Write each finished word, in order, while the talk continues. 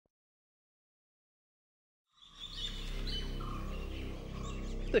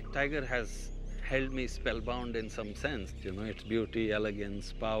The tiger has held me spellbound in some sense, you know, its beauty,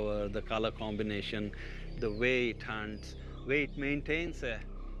 elegance, power, the color combination, the way it hunts, way it maintains a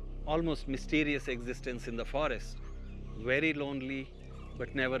almost mysterious existence in the forest, very lonely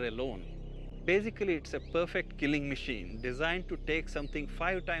but never alone. Basically, it's a perfect killing machine designed to take something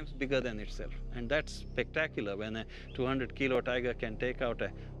 5 times bigger than itself. And that's spectacular when a 200-kilo tiger can take out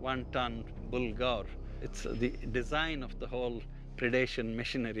a 1-ton bull gaur. It's the design of the whole predation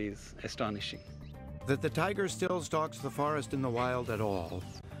machinery is astonishing. That the tiger still stalks the forest in the wild at all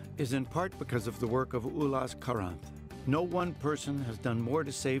is in part because of the work of Ullas Karanth. No one person has done more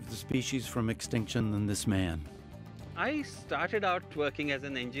to save the species from extinction than this man. I started out working as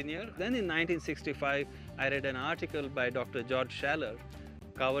an engineer. Then in 1965, I read an article by Dr. George Schaller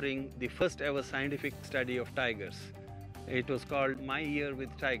covering the first ever scientific study of tigers. It was called My Year with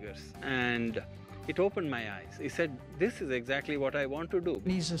Tigers, and it opened my eyes. He said, this is exactly what I want to do.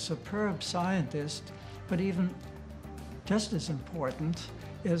 He's a superb scientist, but even just as important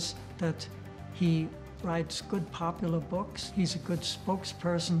is that he writes good popular books. He's a good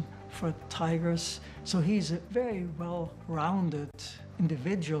spokesperson for tigers, so he's a very well-rounded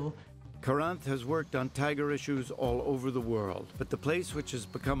individual. Karanth has worked on tiger issues all over the world, but the place which has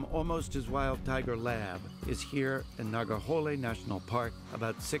become almost his wild tiger lab is here in Nagarahole National Park,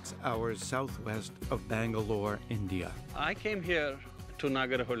 about 6 hours southwest of Bangalore, India. I came here to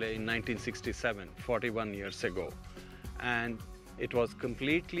Nagarahole in 1967, 41 years ago, and it was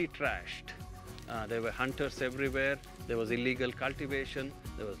completely trashed. There were hunters everywhere, there was illegal cultivation,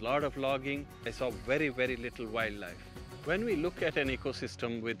 there was a lot of logging. I saw very, very little wildlife. When we look at an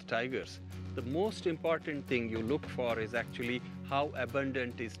ecosystem with tigers, the most important thing you look for is actually how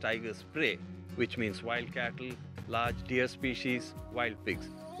abundant is tiger's prey, which means wild cattle, large deer species, wild pigs.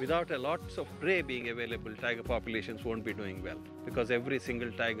 Without a lots of prey being available, tiger populations won't be doing well, because every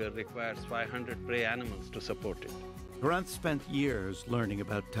single tiger requires 500 prey animals to support it. Karanth spent years learning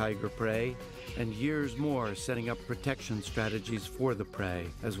about tiger prey and years more setting up protection strategies for the prey,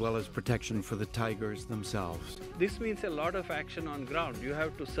 as well as protection for the tigers themselves. This means a lot of action on ground. You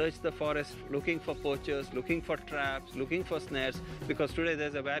have to search the forest looking for poachers, looking for traps, looking for snares, because today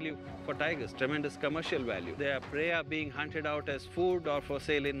there's a value for tigers, tremendous commercial value. Their prey are being hunted out as food or for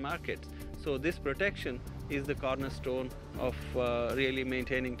sale in markets. So this protection is the cornerstone of really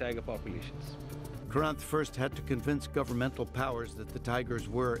maintaining tiger populations. Karanth first had to convince governmental powers that the tigers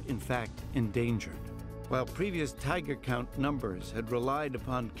were, in fact, endangered. While previous tiger count numbers had relied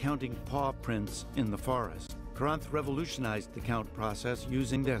upon counting paw prints in the forest, Karanth revolutionized the count process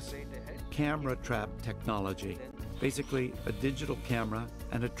using this camera trap technology, basically a digital camera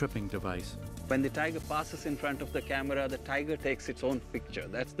and a tripping device. When the tiger passes in front of the camera, the tiger takes its own picture.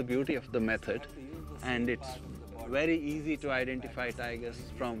 That's the beauty of the method, and it's very easy to identify tigers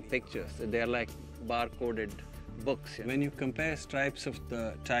from pictures. They're like barcoded books. When you compare stripes of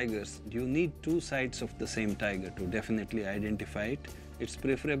the tigers, you need 2 sides of the same tiger to definitely identify it. It's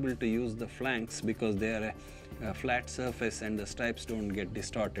preferable to use the flanks because they are a flat surface and the stripes don't get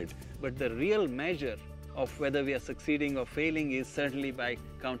distorted. But the real measure of whether we are succeeding or failing is certainly by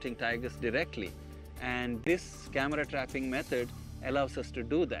counting tigers directly. And this camera trapping method allows us to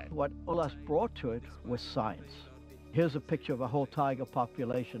do that. What Ullas brought to it was science. Here's a picture of a whole tiger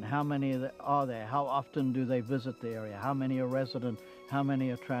population. How many are there? How often do they visit the area? How many are resident? How many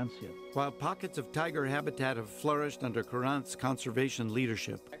are transient? While pockets of tiger habitat have flourished under Karanth's conservation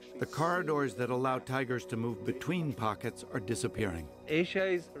leadership, the corridors that allow tigers to move between pockets are disappearing. Asia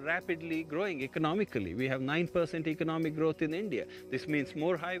is rapidly growing economically. We have 9% economic growth in India. This means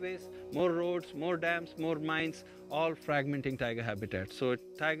more highways, more roads, more dams, more mines, all fragmenting tiger habitat. So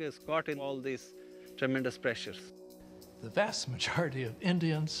tiger is caught in all these tremendous pressures. The vast majority of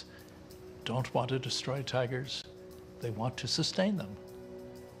Indians don't want to destroy tigers. They want to sustain them.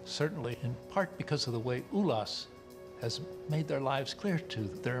 Certainly in part because of the way Ullas has made their lives clear to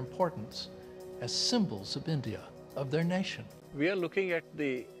their importance as symbols of India, of their nation. We are looking at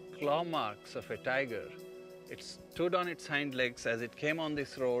the claw marks of a tiger. It stood on its hind legs as it came on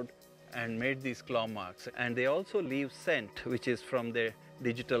this road and made these claw marks. And they also leave scent, which is from their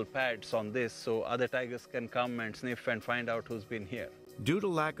digital pads on this, so other tigers can come and sniff and find out who's been here. Due to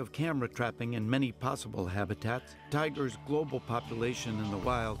lack of camera trapping in many possible habitats, tigers' global population in the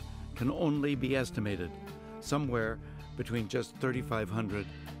wild can only be estimated somewhere between just 3,500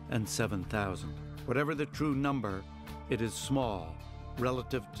 and 7,000. Whatever the true number, it is small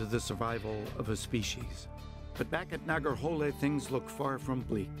relative to the survival of a species. But back at Nagarahole, things look far from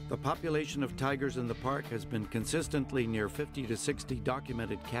bleak. The population of tigers in the park has been consistently near 50 to 60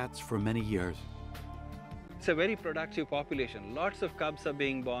 documented cats for many years. It's a very productive population. Lots of cubs are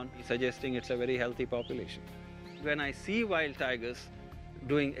being born, suggesting it's a very healthy population. When I see wild tigers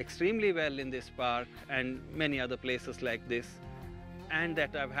doing extremely well in this park and many other places like this, and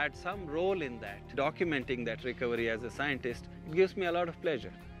that I've had some role in that, documenting that recovery as a scientist, it gives me a lot of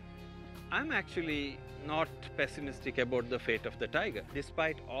pleasure. I'm actually not pessimistic about the fate of the tiger.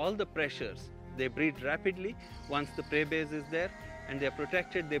 Despite all the pressures, they breed rapidly. Once the prey base is there and they're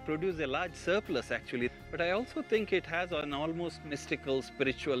protected, they produce a large surplus actually. But I also think it has an almost mystical,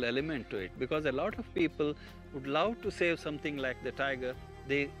 spiritual element to it, because a lot of people would love to save something like the tiger.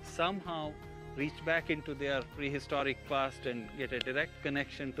 They somehow reach back into their prehistoric past and get a direct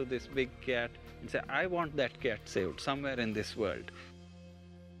connection to this big cat and say, I want that cat saved somewhere in this world.